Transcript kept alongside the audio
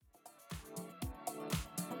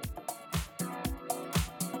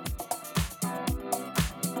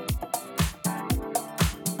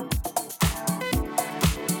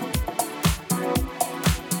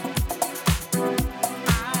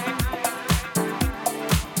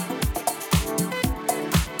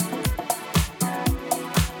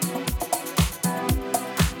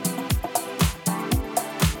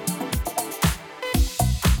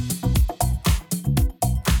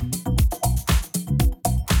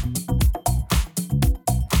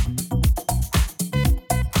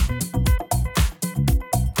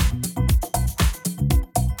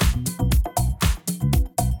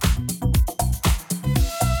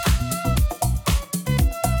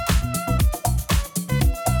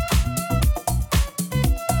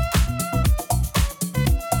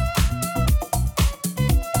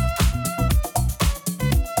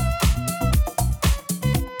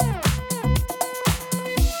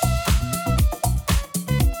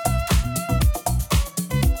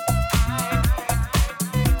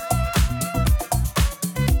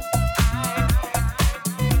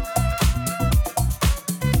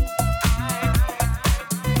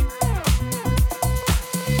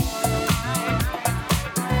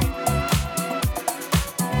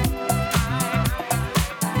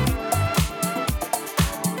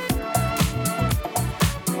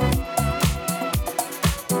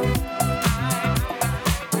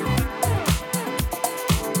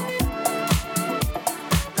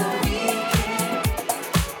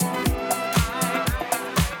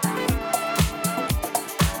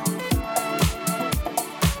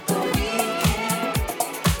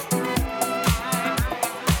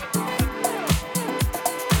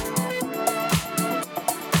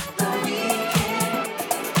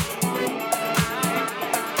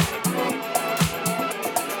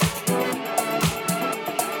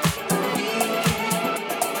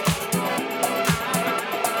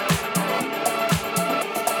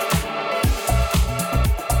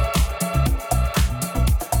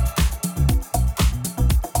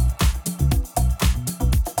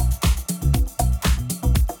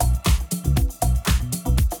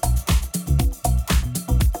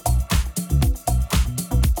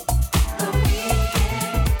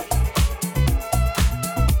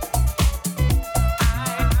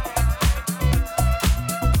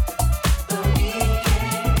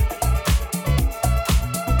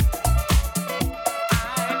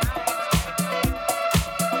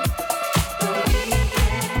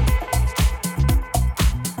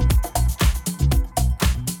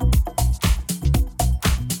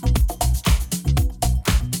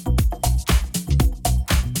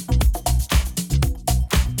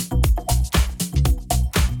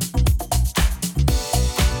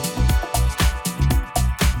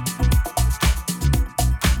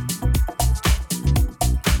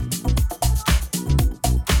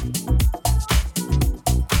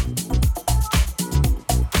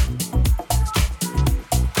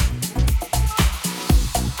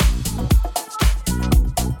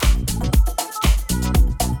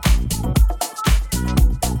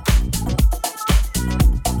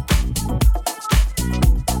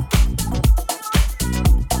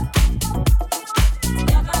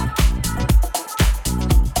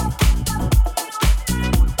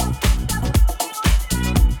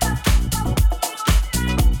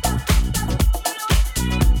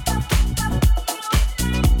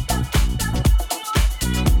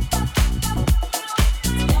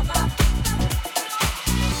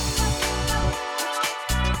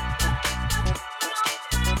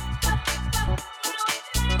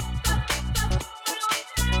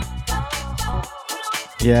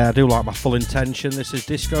Yeah, I do like my Full Intention. This is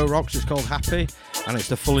Disco Rocks, it's called Happy, and it's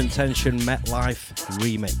the Full Intention MetLife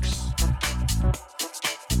remix.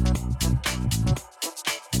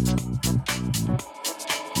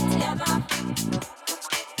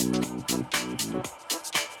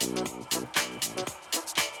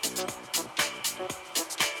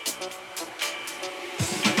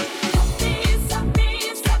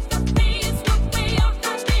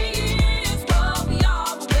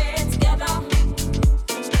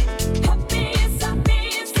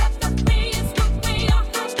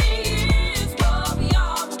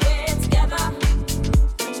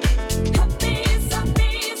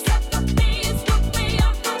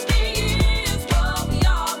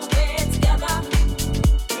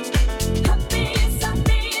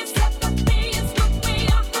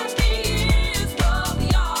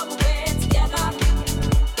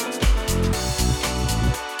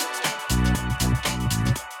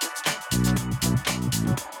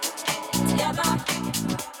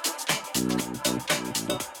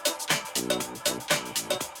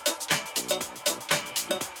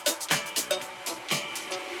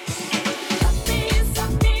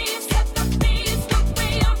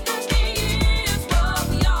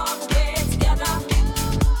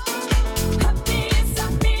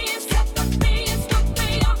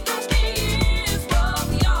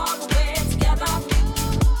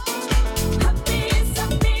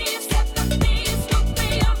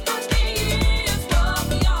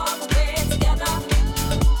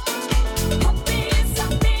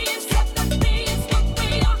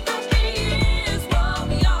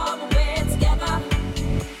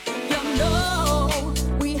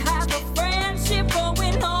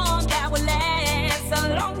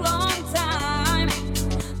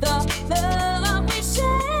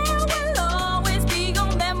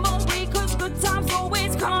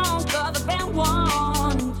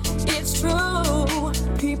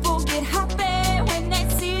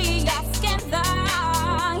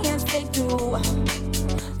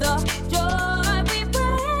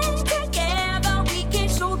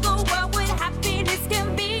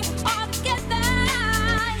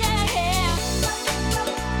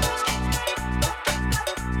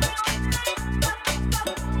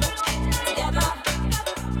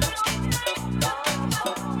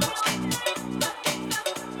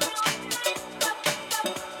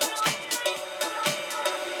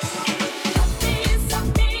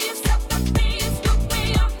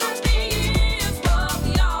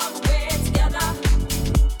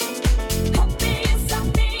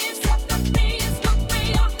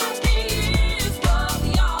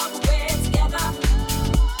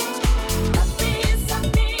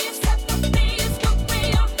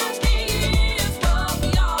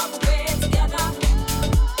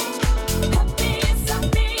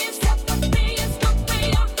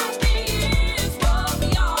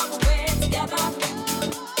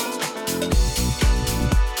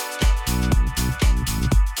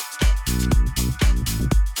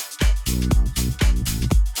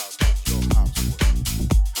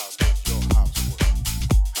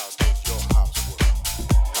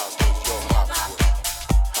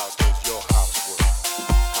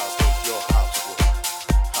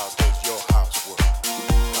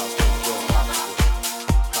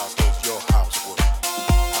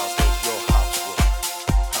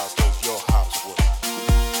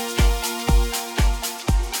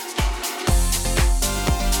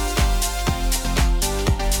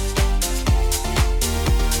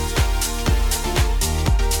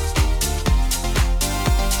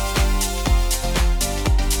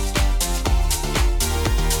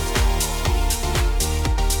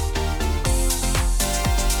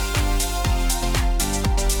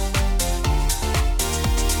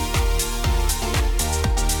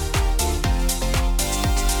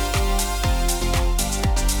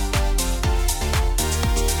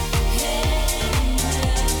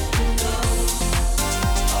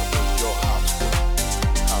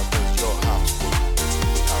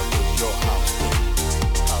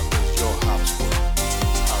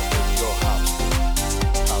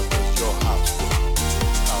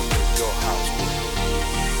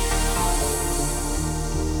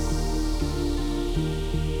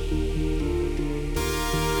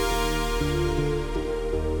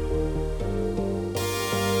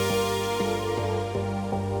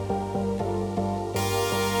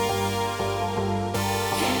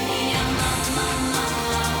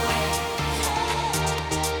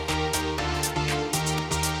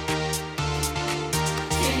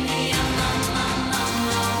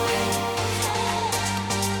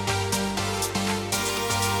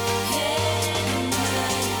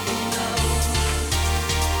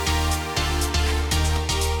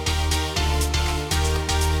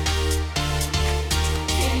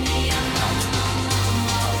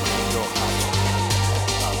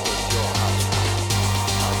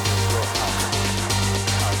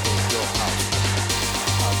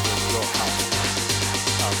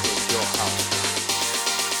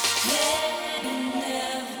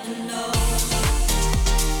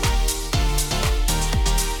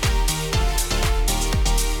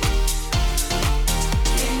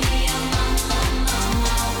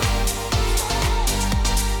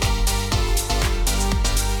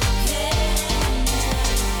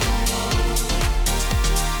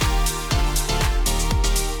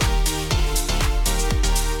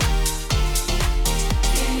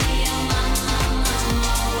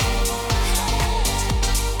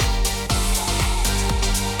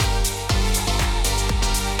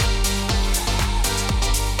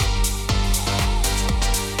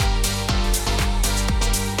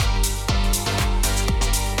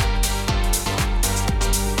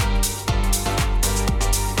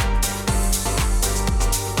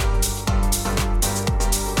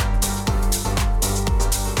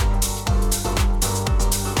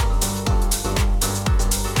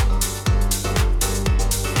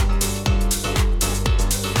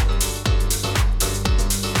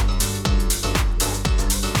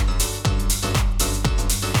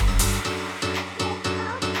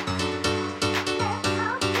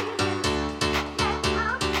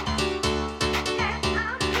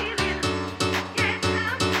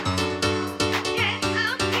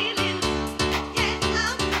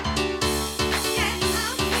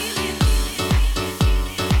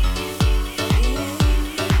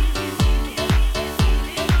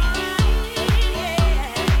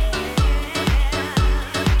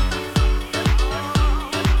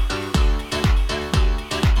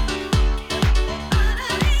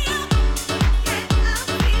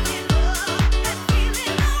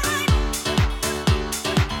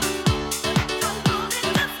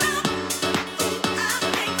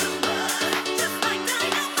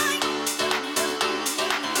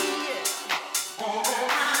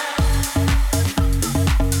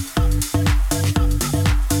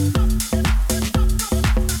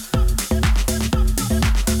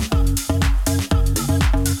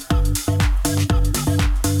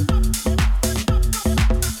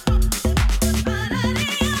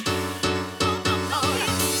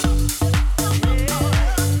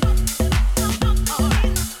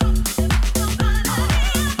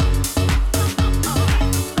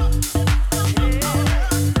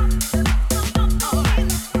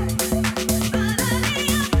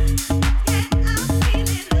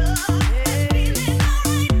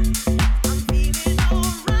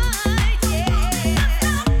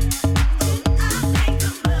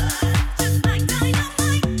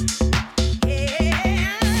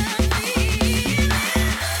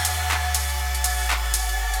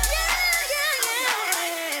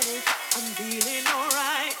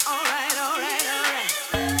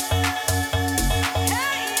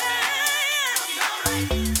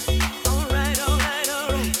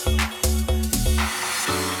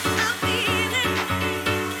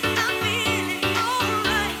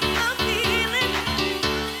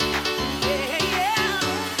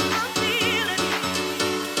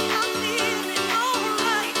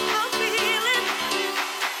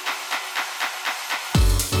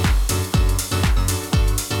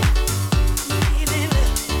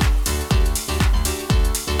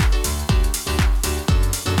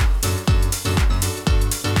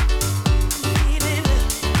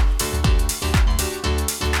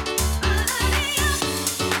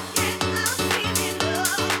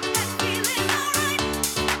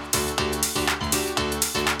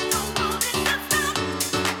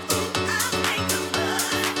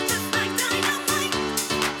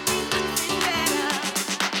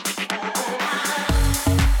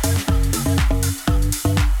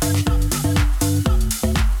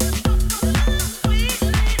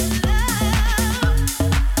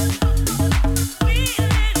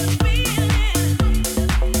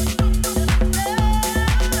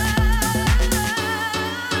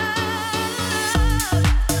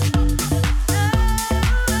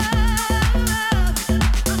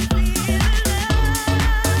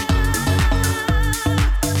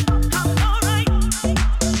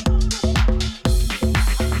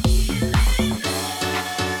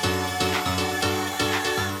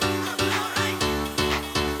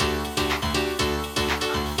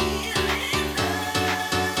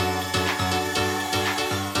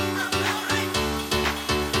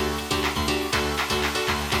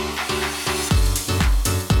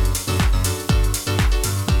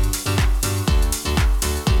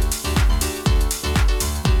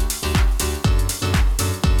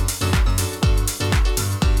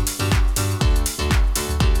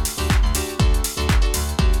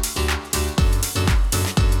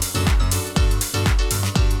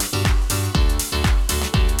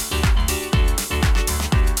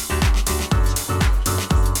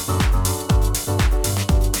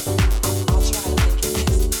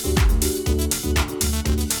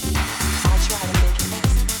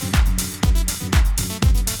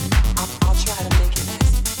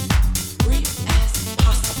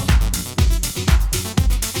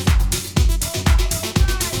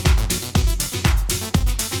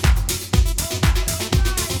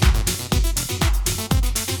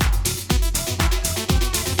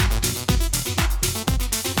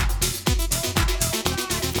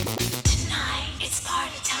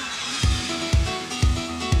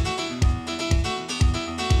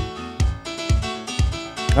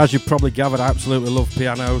 As you've probably gathered, I absolutely love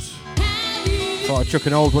pianos. Thought I'd chuck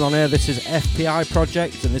an old one on here. This is FPI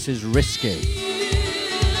Project and this is Risky.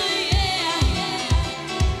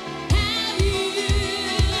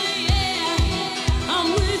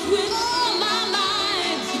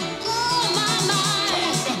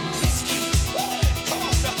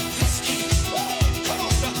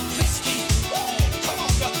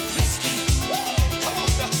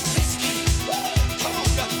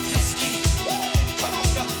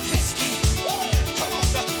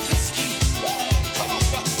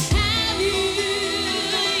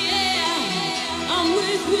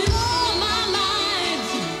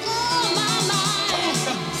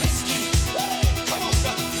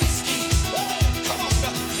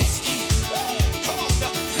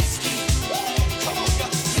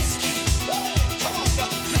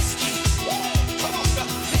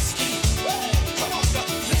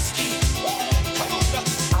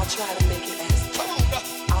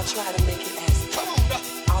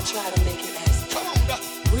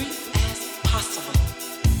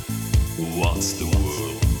 What the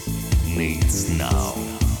world needs now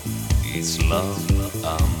is love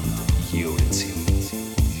and unity.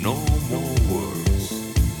 No more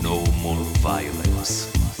wars, no more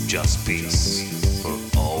violence, just peace for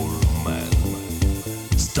all men.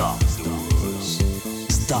 Stop the wars,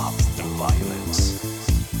 stop the violence,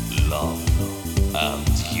 love and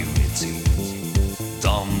unity.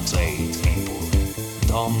 Don't hate people,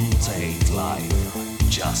 don't hate life,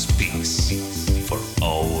 just peace for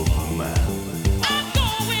all men.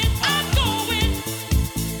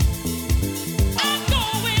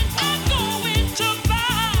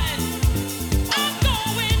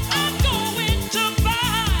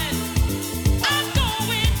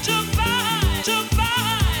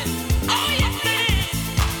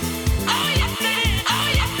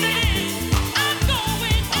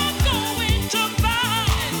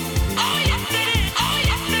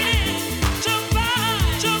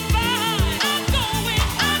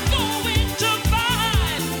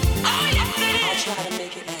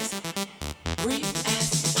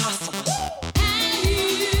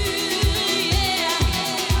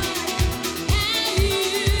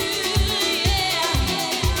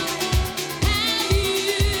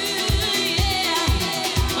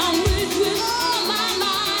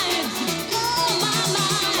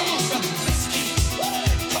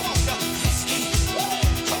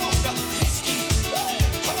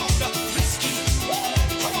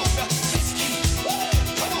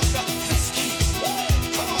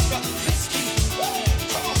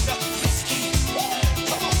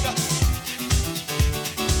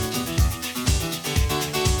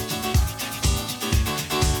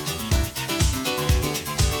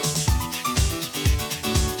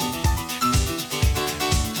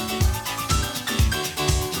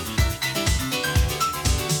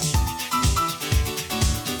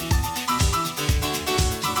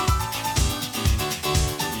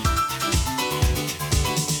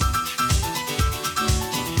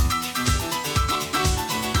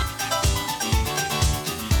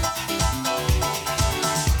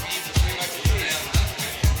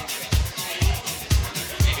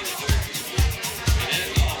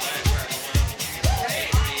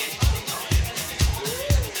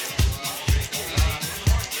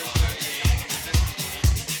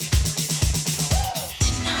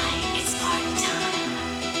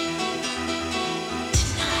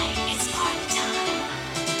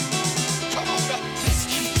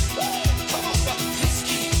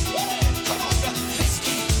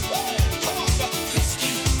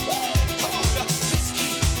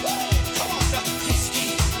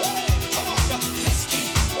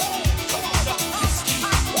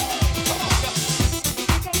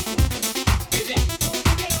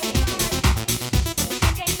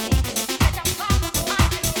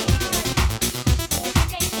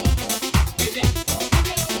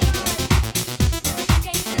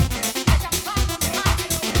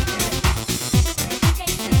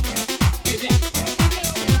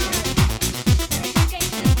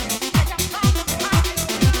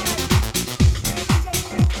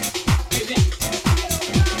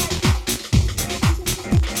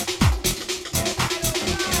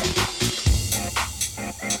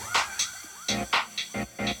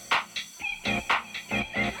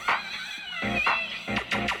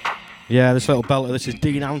 Yeah, this little belter, this is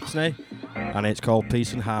Dean Anthony, and it's called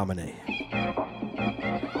Peace and Harmony.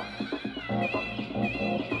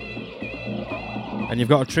 And you've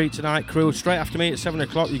got a treat tonight, crew. Straight after me at 7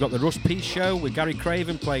 o'clock, you've got the Russ Peace Show with Gary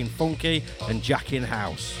Craven playing funky and Jack in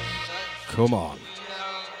house. Come on.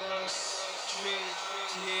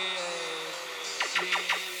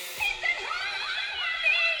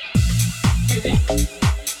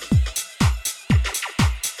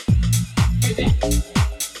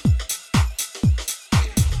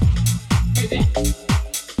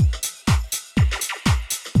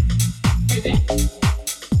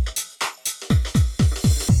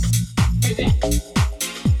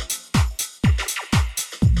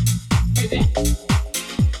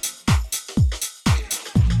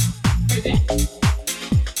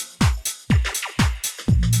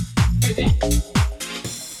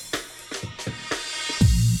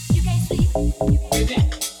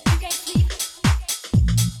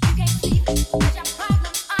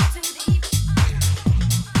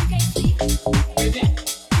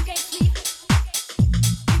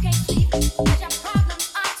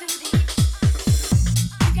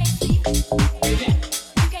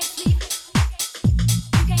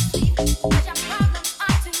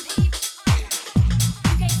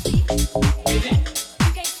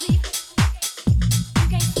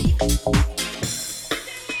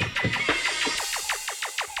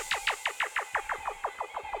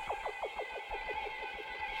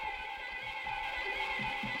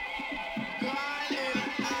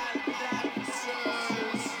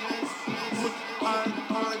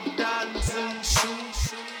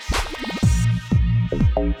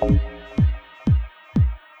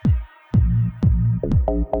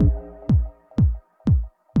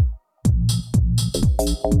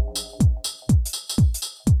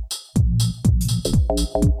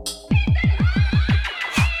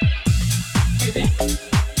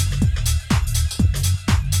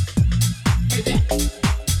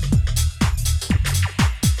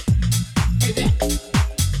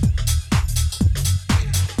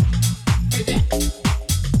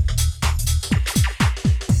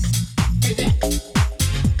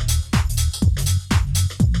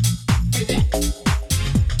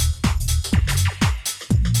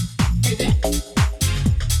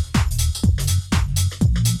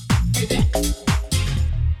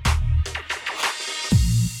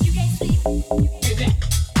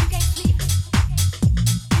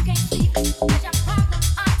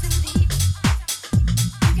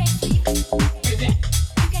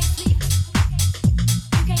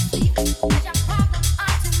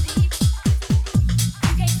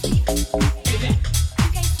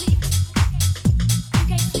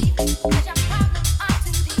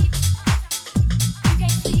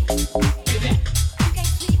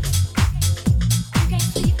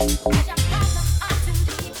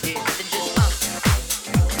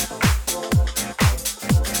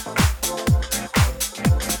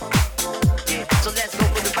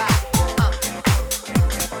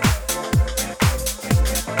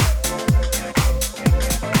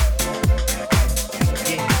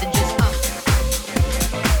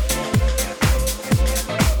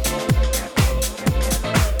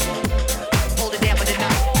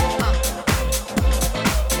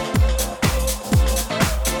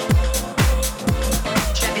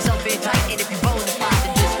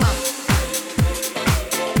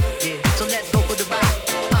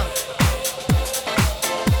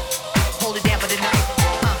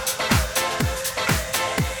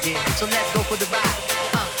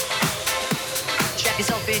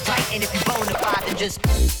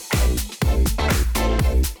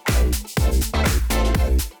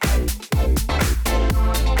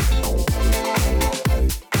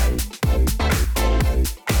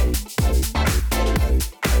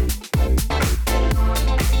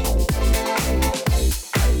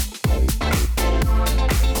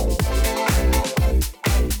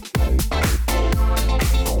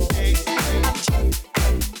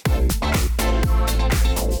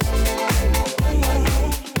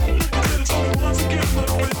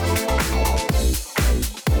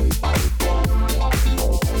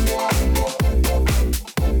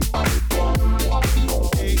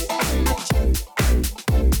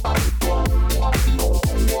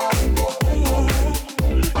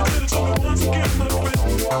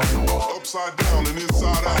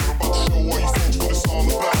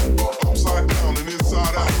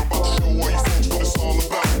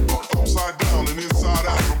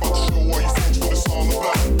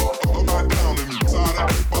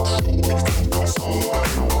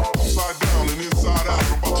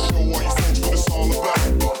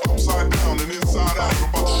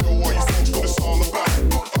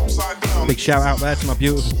 Shout out there to my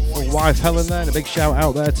beautiful wife Helen there, and a big shout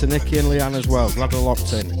out there to Nikki and Leanne as well. Glad they're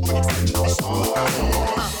locked in.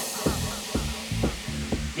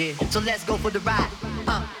 Yeah, so let's go for the ride.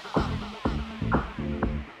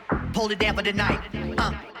 Hold it down for the night.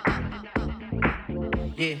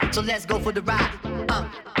 Yeah, so let's go for the ride.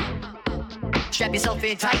 Strap yourself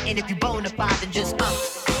in tight, and if you bona fide, then just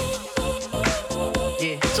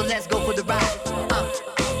yeah, so let's go for the ride.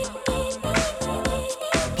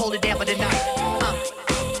 Hold it down for the night.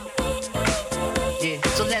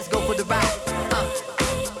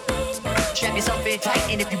 it tight,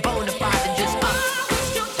 and if you bona fide, then just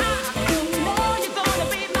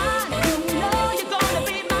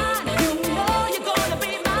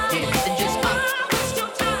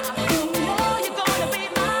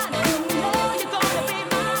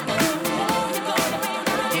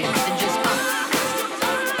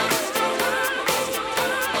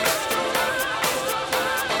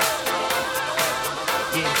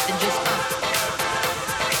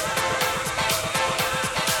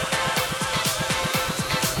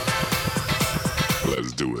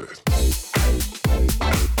Let's do it.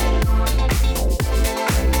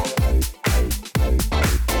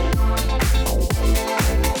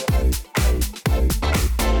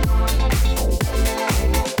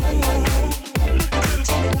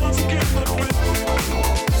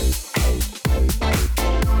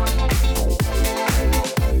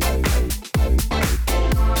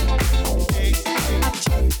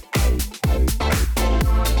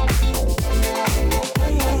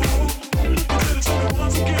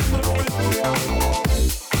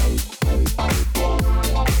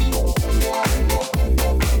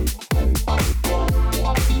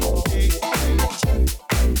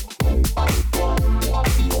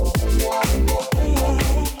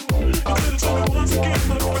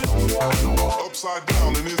 Upside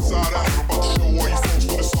down and inside out, I'm about to show all you folks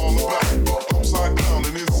what it's all about. Upside down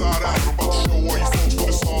and inside out, I'm about to show all you folks what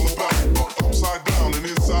it's all about. Upside down and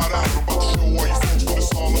inside out, I'm about to show all you folks what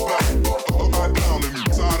it's all about. Upside down and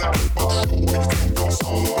inside out, I'm about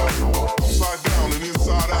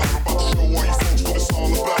to show all you folks what it's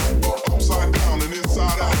all about. Upside down and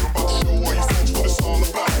inside out, I'm about to show all you folks what it's all about. Upside down and inside out, I'm about to show all you folks what it's all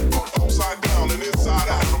about. Upside down and inside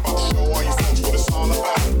out, I'm about to show all you folks what it's all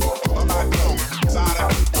about. Upside down and inside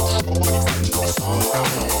out, I'm about to show all you folks what it's all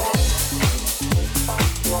about.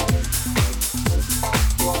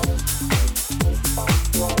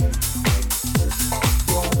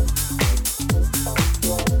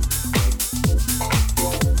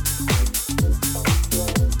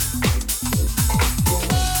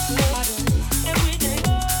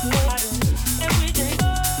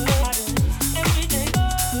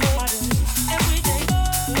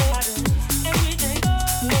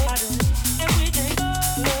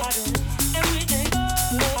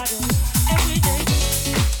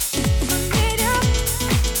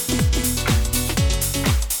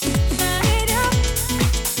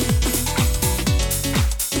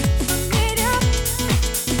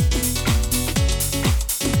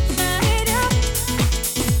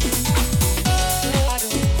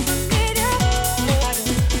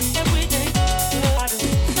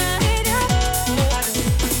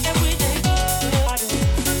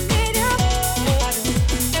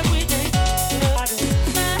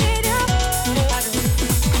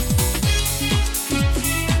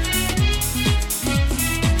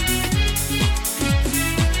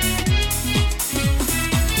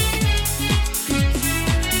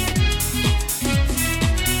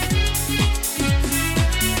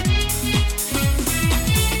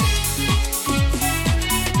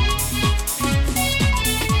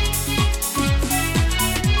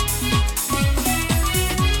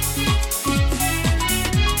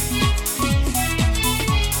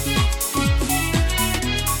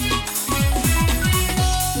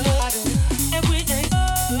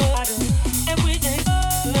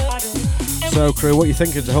 So, crew, what you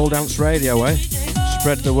thinking to Whole Dance Radio, eh?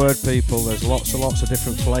 Spread the word, people. There's lots and lots of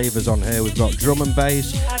different flavours on here. We've got drum and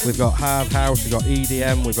bass, we've got hard house, we've got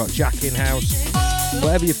EDM, we've got jacking house.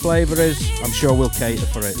 Whatever your flavour is, I'm sure we'll cater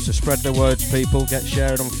for it. So spread the word, people. Get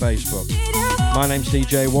shared on Facebook. My name's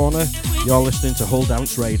DJ Warner. You're listening to Whole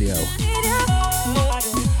Dance Radio.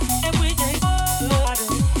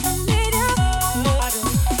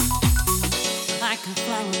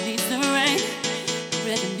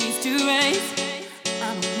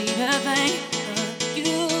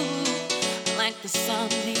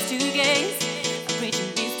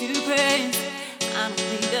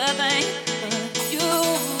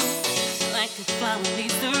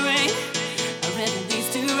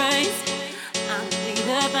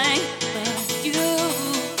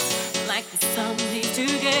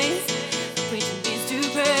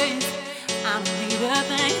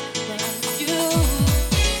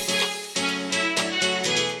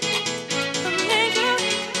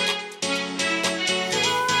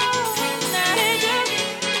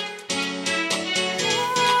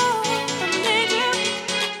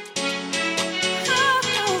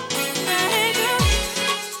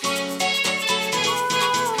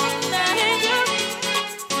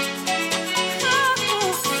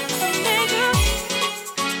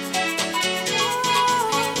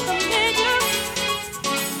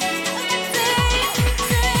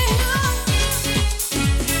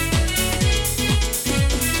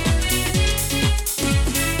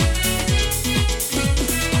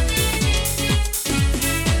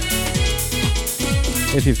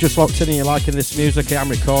 If you've just locked in and you're liking this music, I'm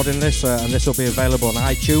recording this and this will be available on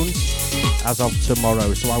iTunes as of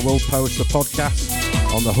tomorrow. So I will post the podcast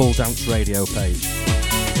on the Hull Dance Radio page.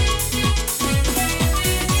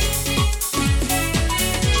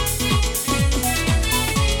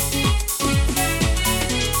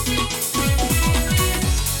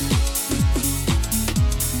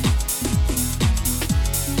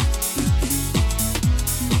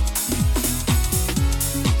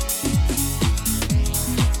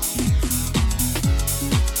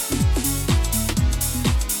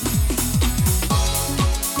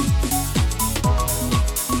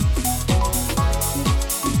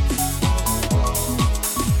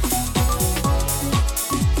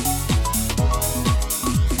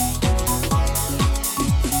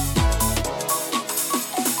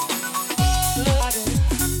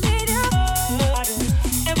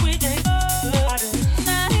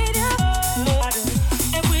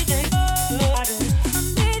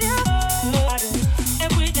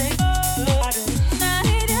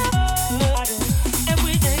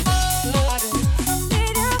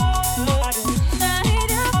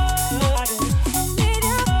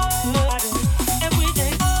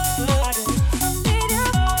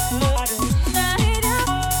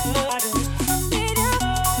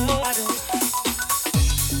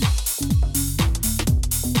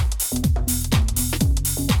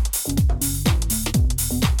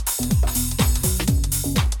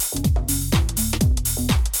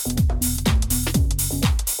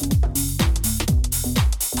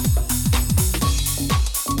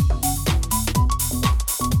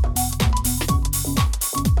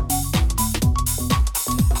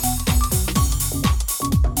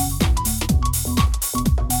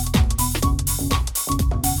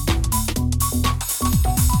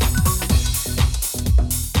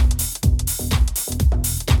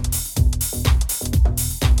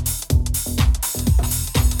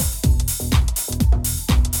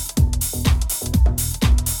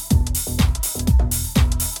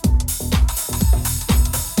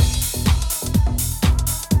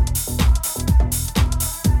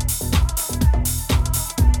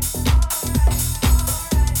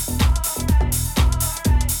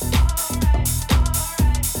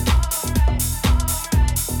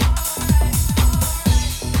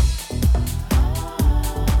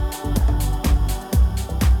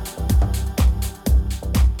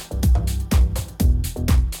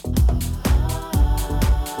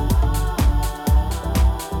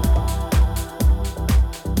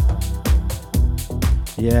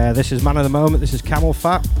 Yeah, this is Man of the Moment, this is Camel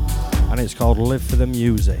Fat, and it's called Live for the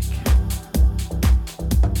Music.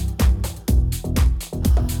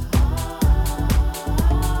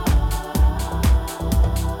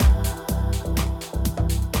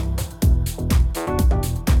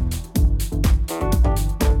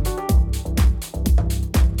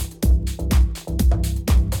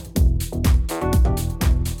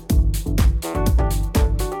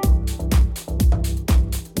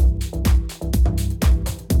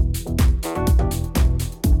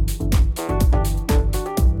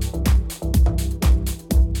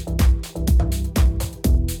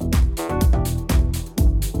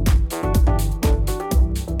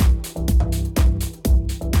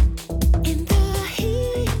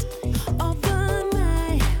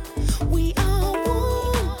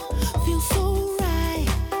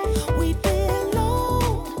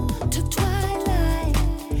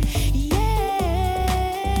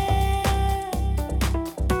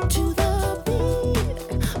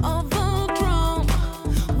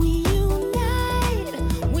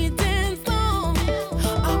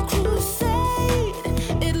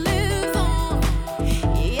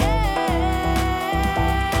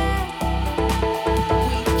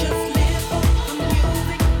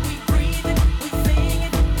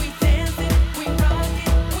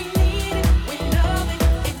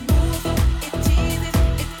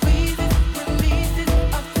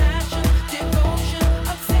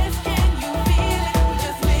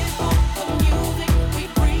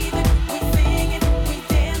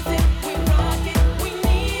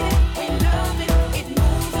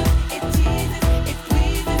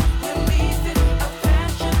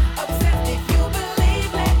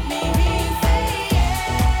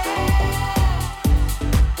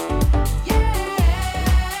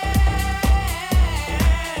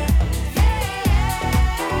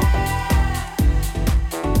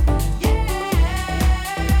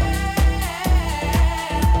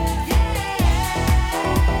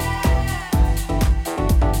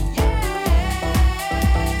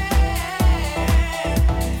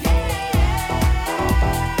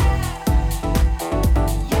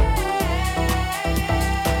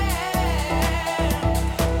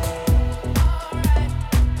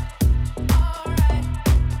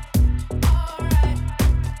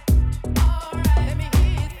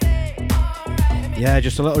 Yeah,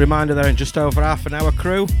 just a little reminder there, in just over half an hour,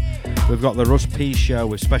 crew, we've got the Russ P Show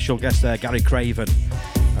with special guest there, Gary Craven,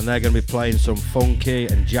 and they're going to be playing some funky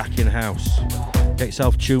and jacking house. Get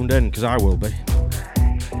yourself tuned in, because I will be.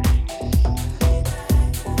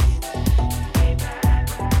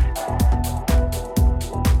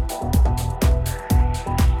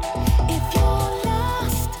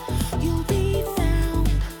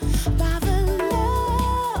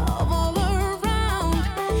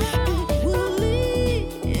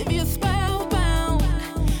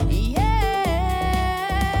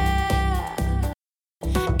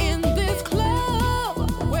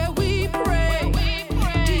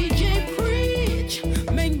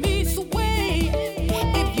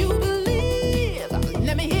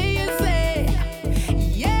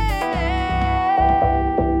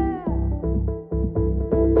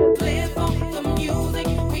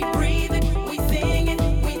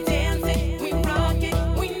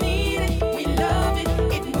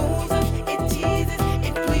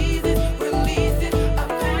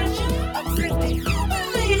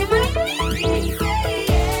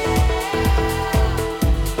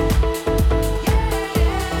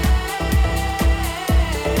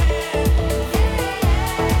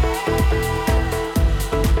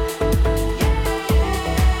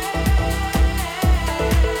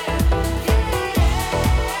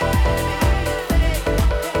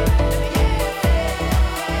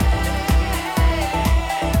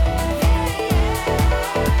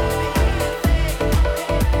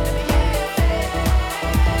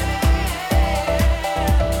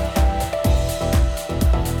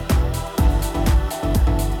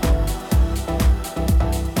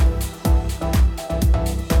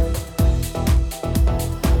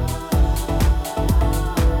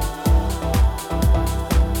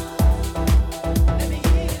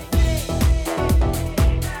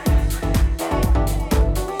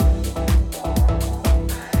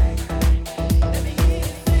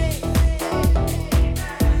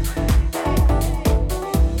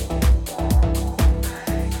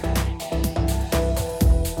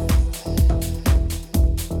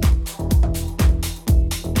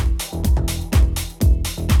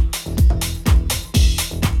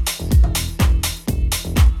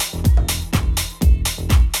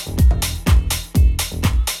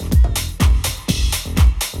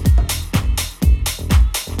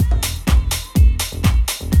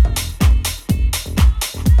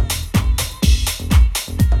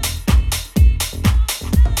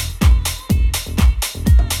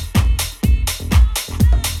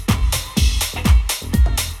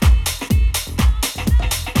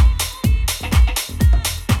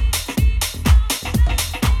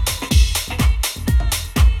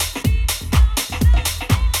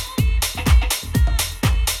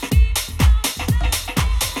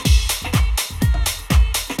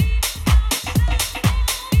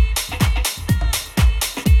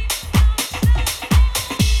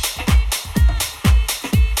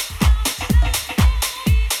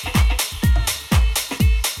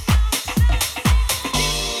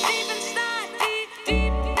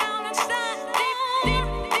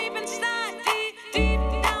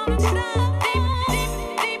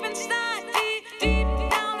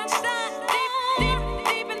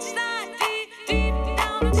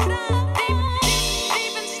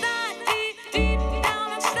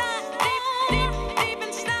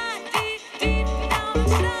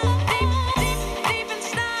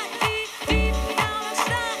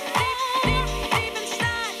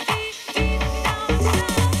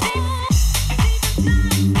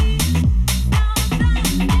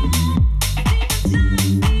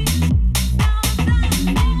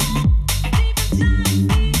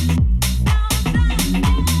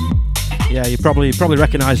 Yeah, you probably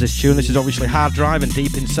recognise this tune. This is obviously Hard Drive and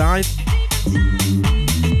Deep Inside,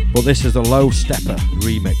 but this is the Low Stepper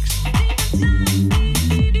remix.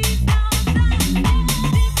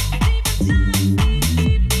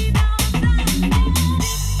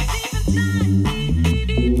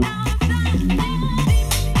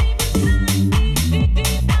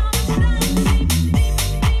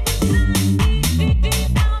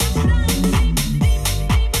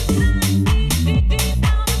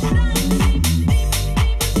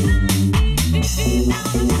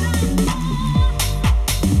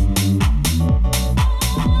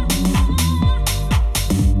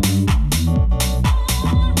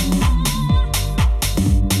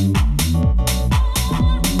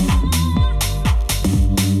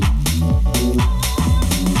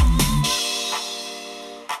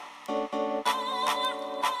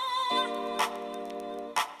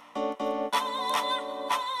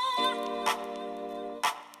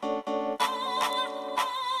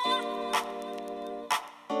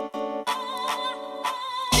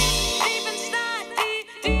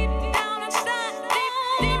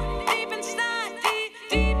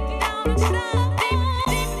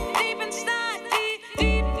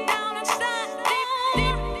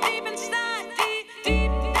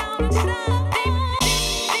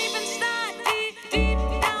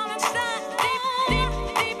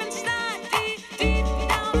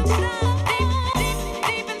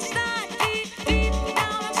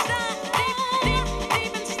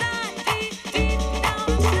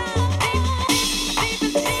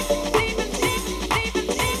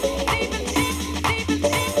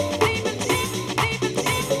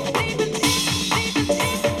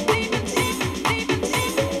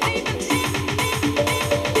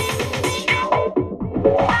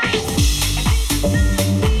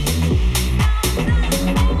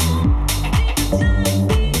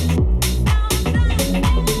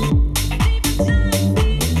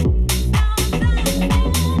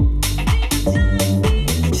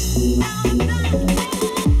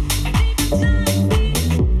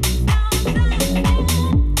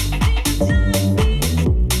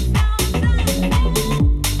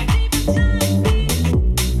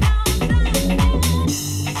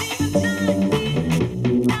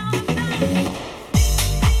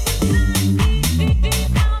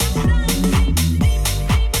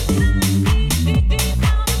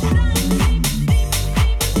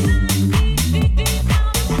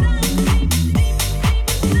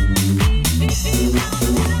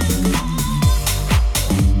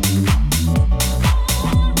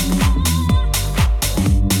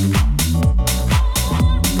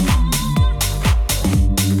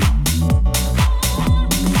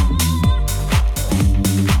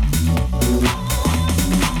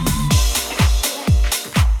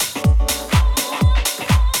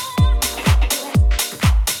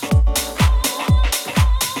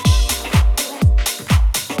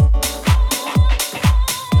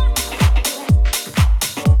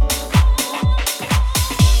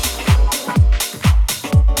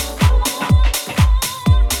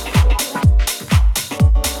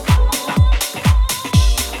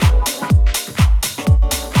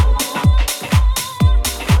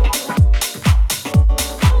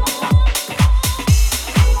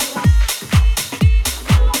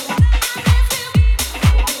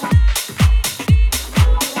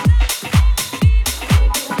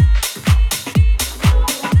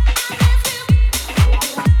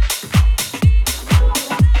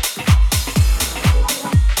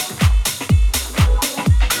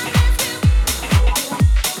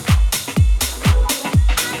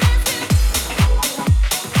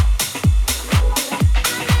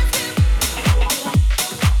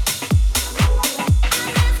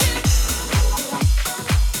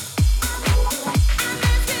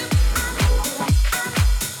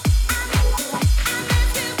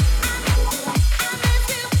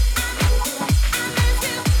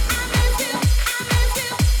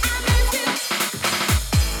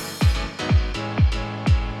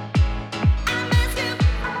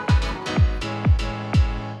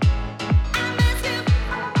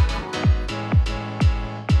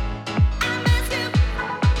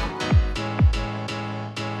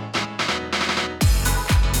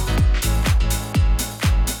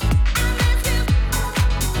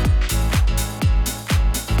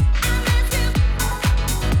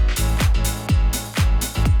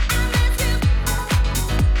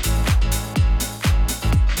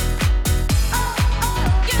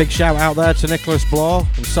 Big shout out there to Nicholas Bloor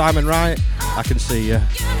and Simon Wright. I can see you.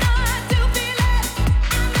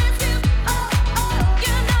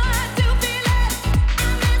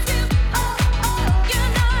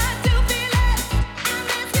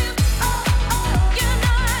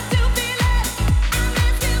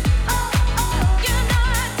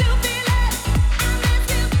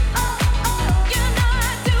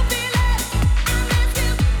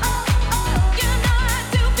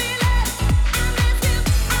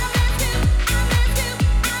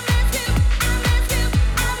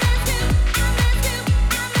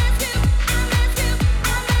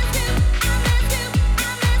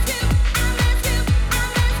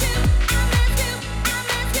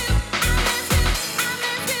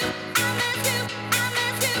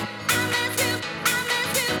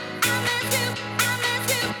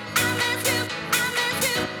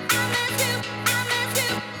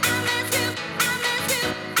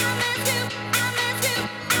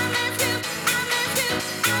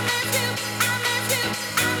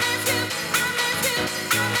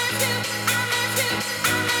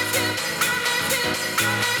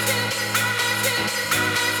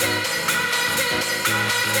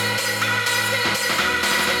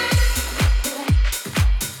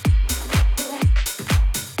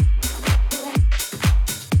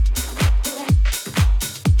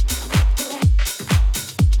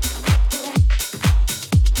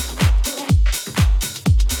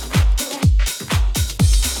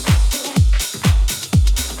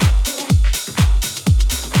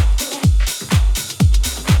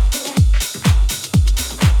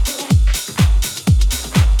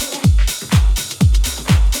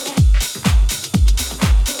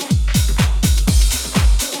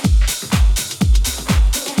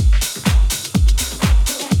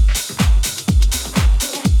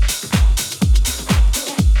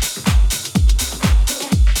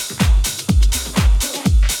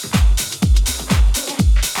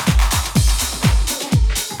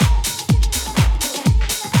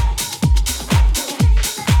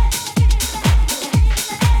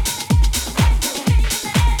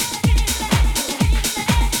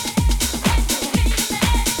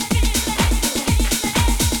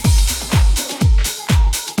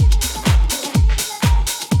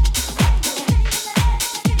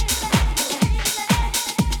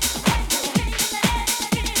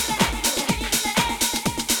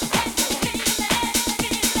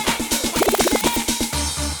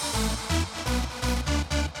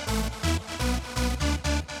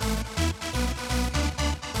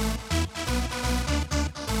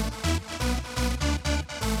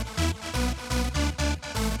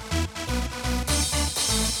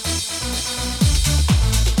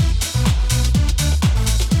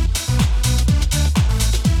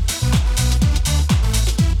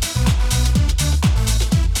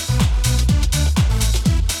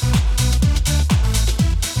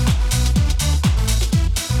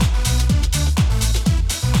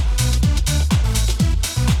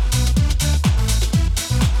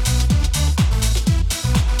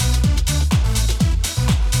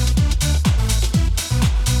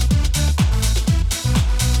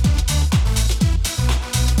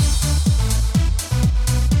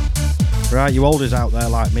 Right, you oldies out there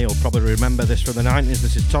like me will probably remember this from the 90s.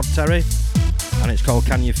 This is Todd Terry, and it's called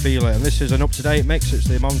Can You Feel It? And this is an up-to-date mix. It's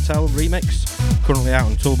the Montel remix, currently out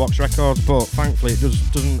on Toolbox Records, but thankfully it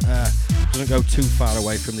doesn't go too far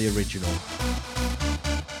away from the original.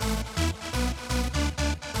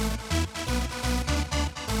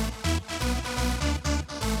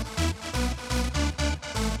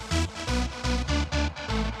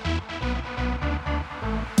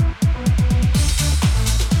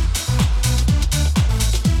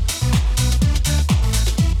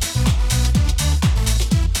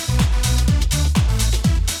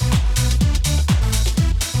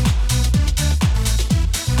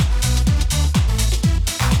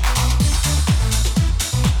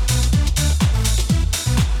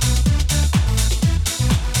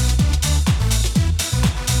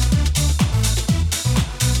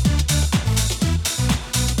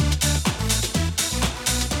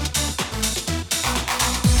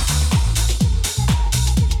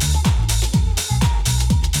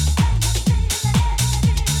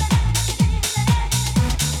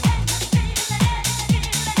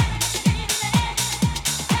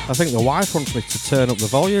 I think the wife wants me to turn up the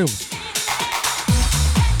volume.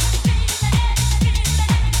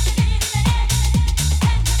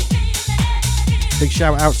 Big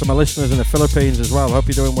shout out to my listeners in the Philippines as well. Hope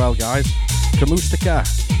you're doing well, guys. Kamustika.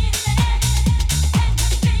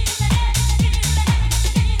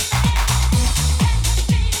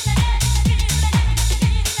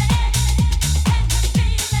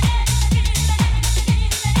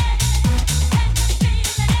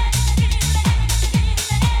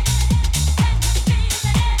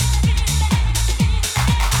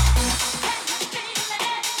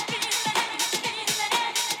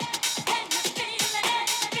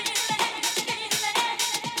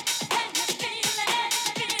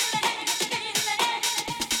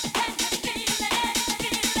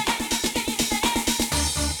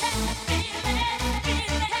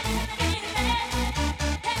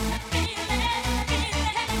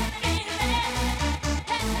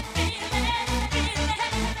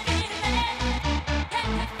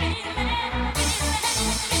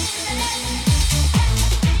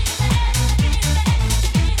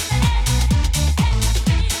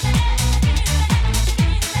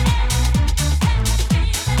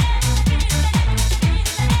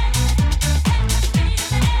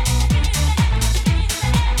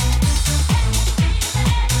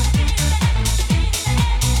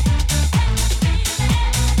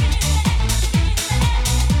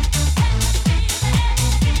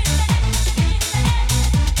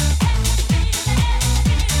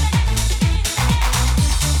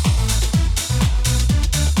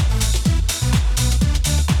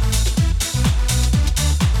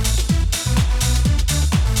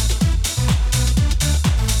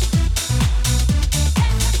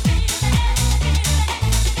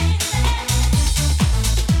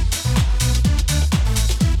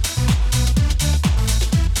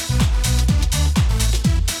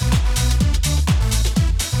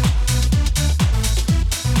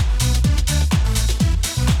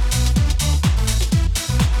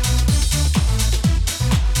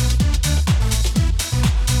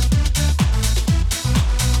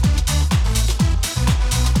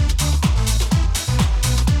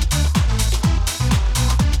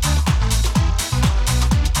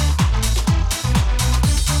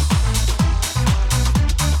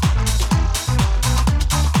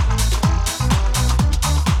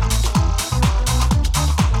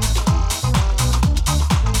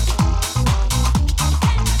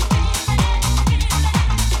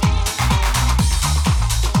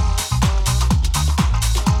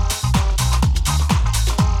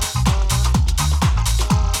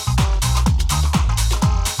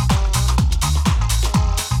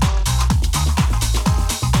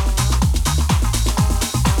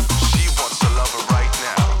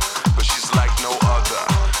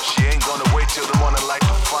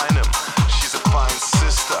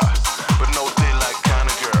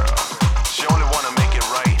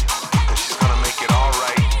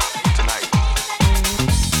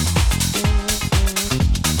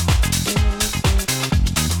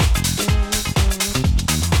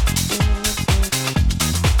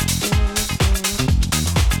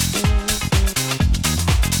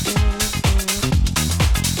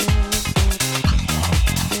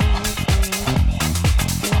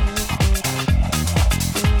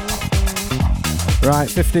 Right,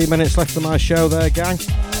 15 minutes left of my show there, gang.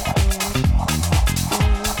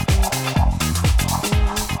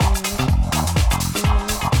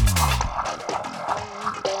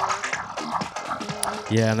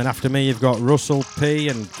 Yeah, and then after me you've got Russell P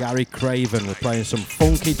and Gary Craven. They're playing some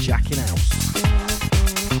funky jacking house.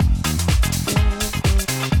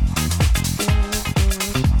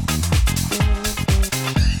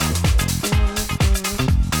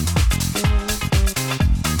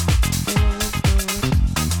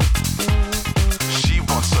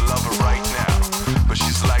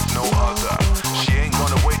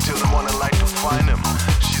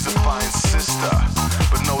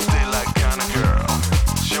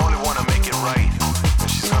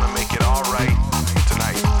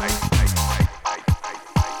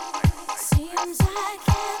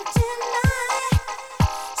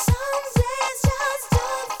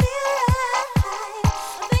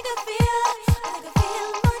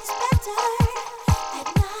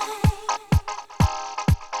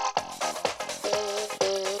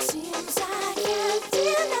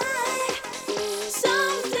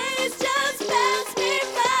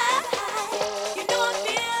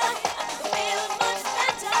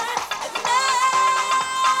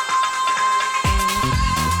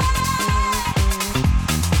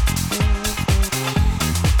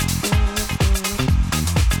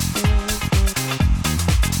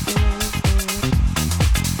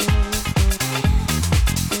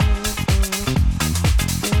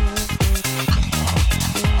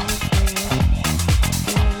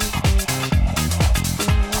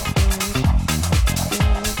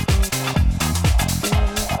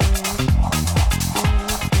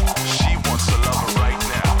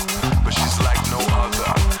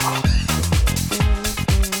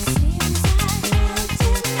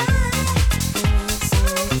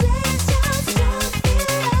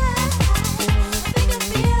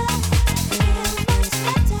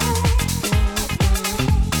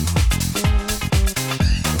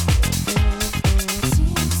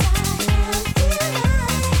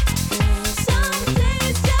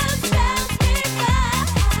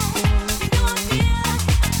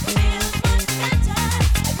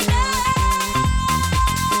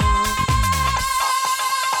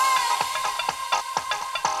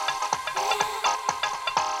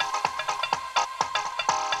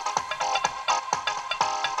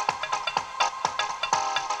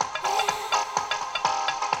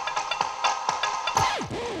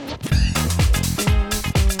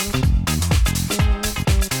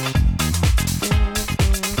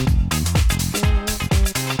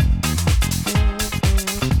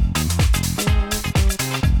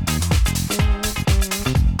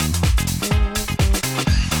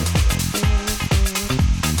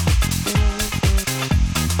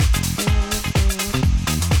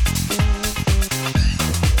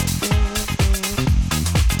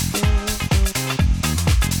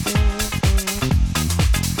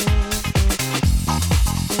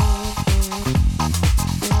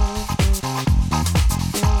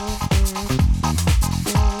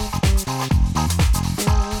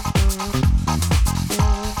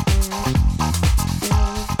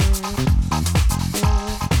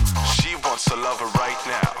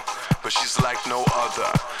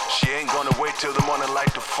 till the morning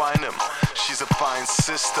light to find him. She's a fine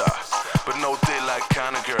sister, but no daylight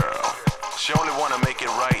kind of girl. She only wanna make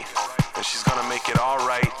it right, and she's gonna make it all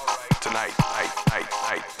right tonight.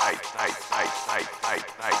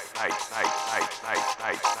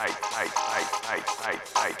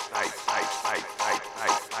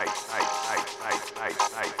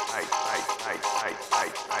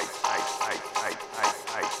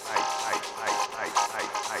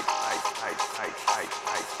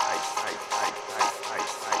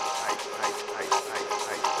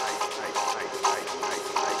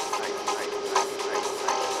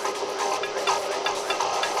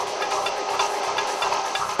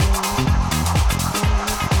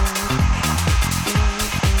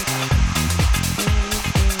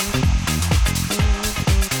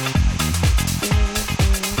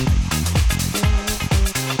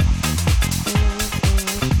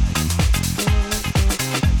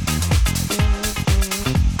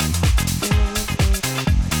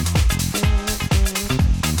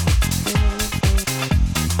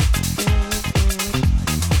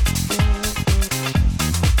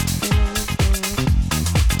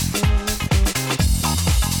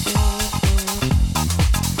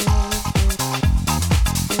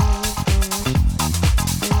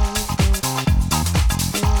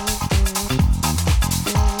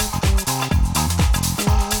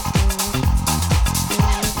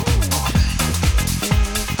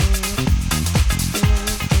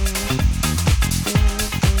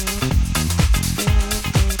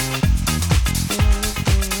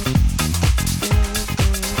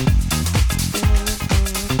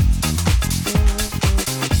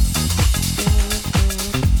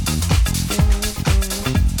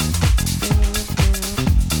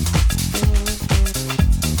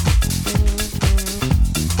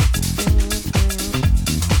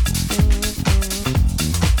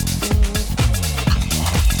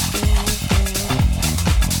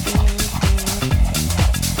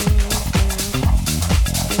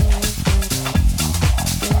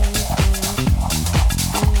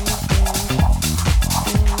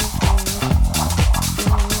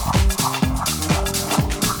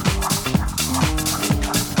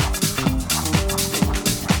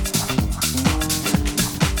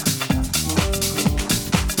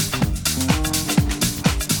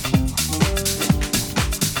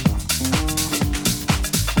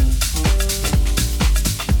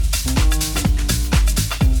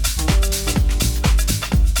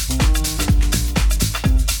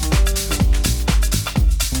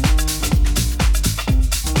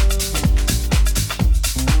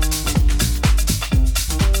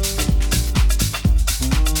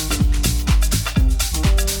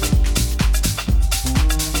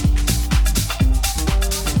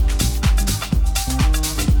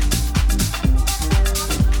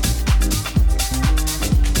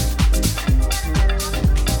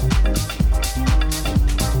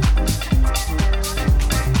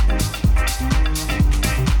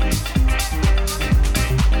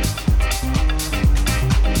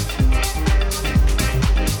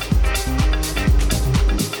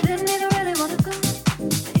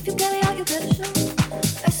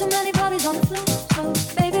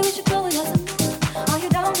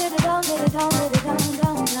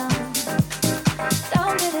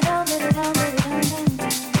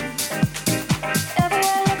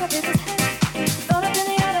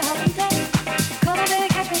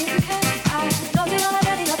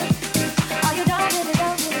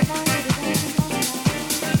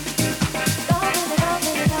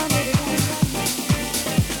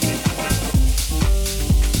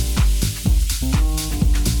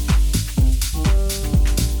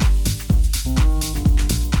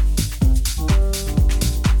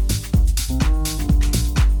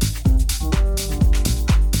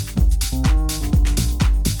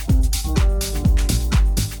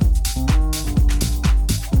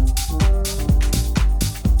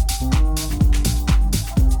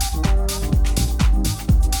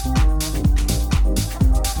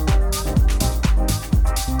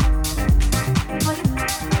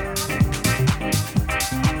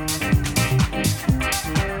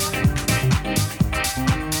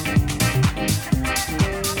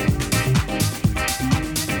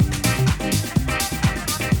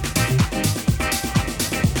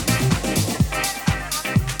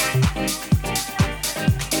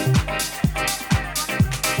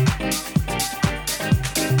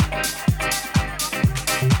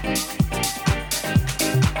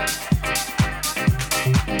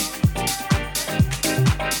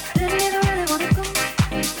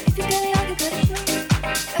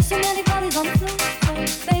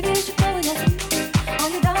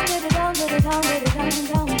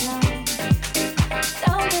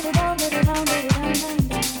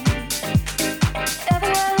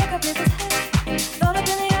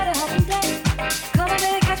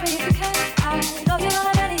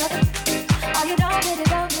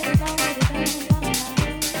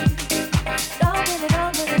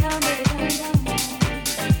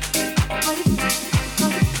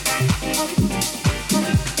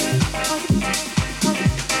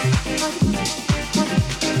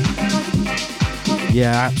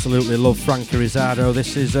 Yeah, I absolutely love Frankie Rizzardo.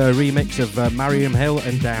 This is a remix of Mariam Hill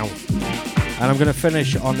and Down. And I'm going to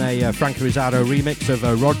finish on a Frankie Rizzardo remix of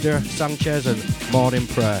Roger Sanchez and Morning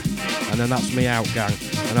Prayer. And then that's me out, gang.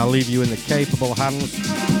 And I'll leave you in the capable hands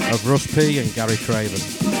of Russ P and Gary Craven.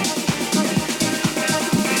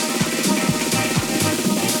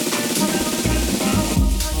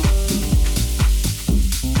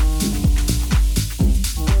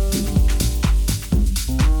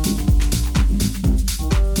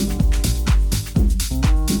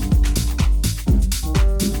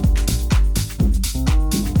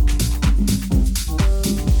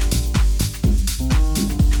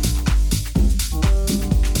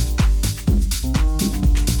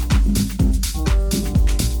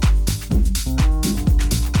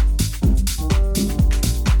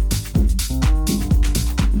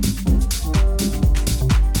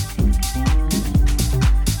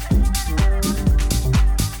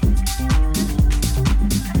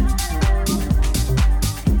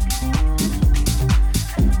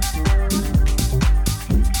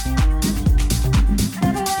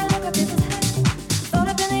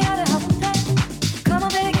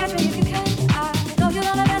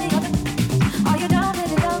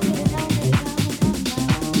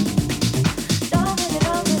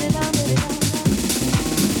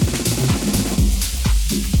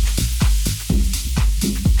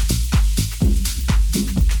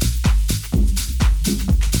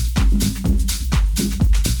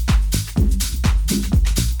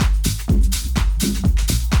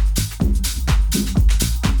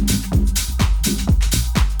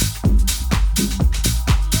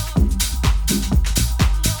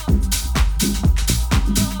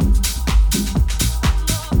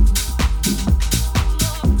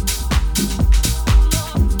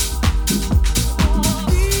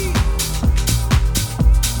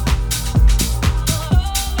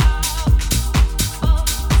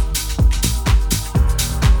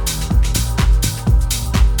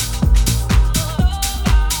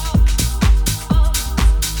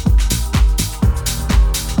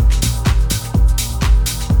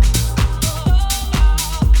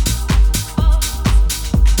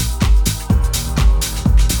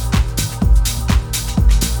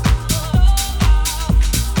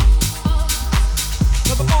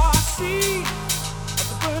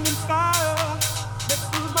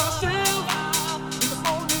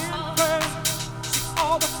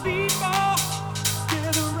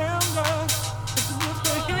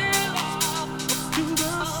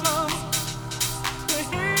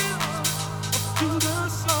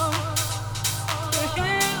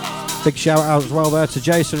 Big shout out as well there to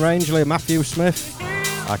Jason Rangeley, Matthew Smith,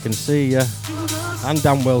 I can see you, and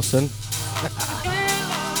Dan Wilson.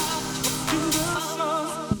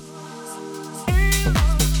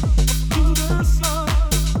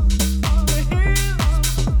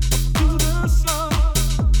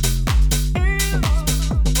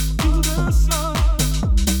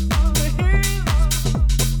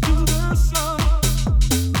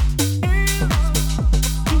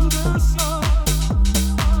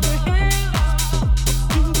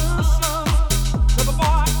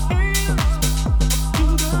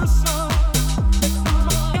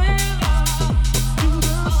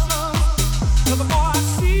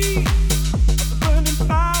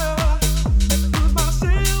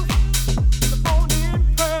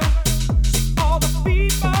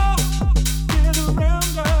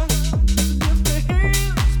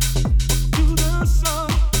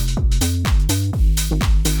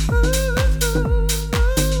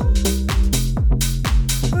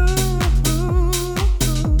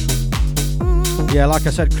 Yeah, like I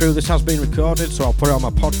said, crew, this has been recorded, so I'll put it on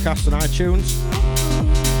my podcast on iTunes,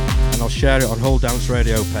 and I'll share it on Hull Dance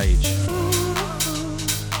Radio page.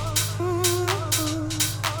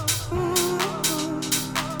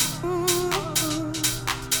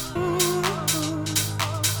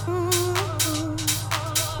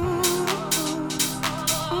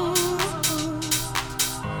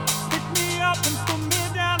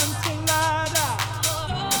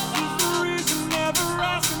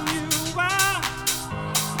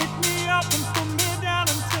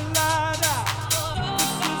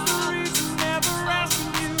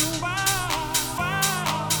 Why?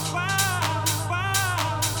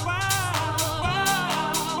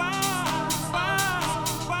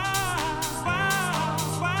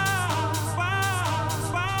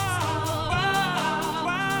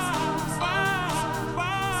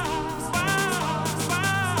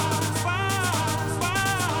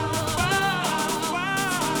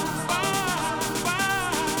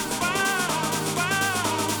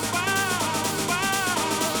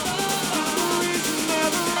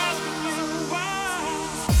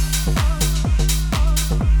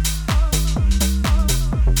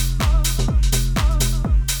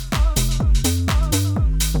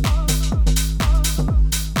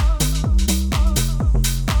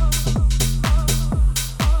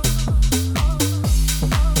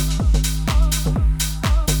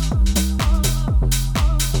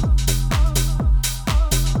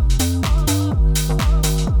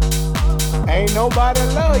 Ain't nobody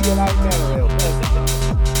love you like that, real.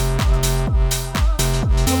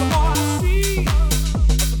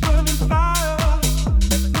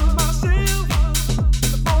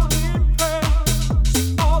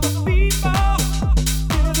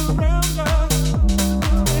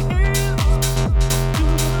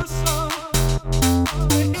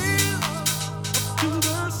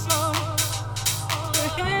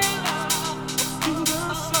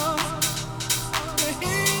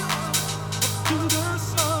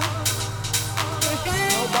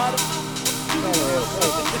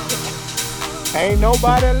 Ain't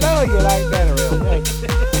nobody love you like that, real.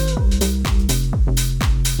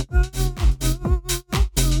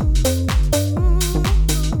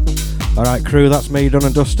 Alright crew, that's me done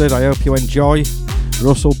and dusted. I hope you enjoy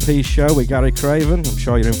Russell P Show with Gary Craven. I'm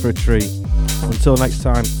sure you're in for a treat. Until next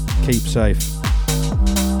time, keep safe.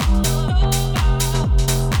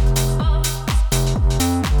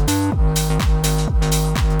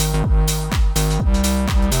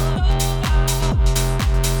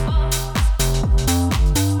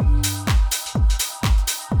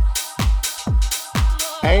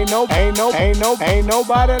 Ain't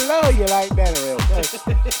nobody love you like that, real.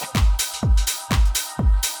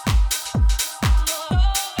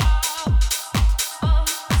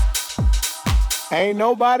 Ain't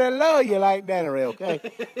nobody love you like that, real.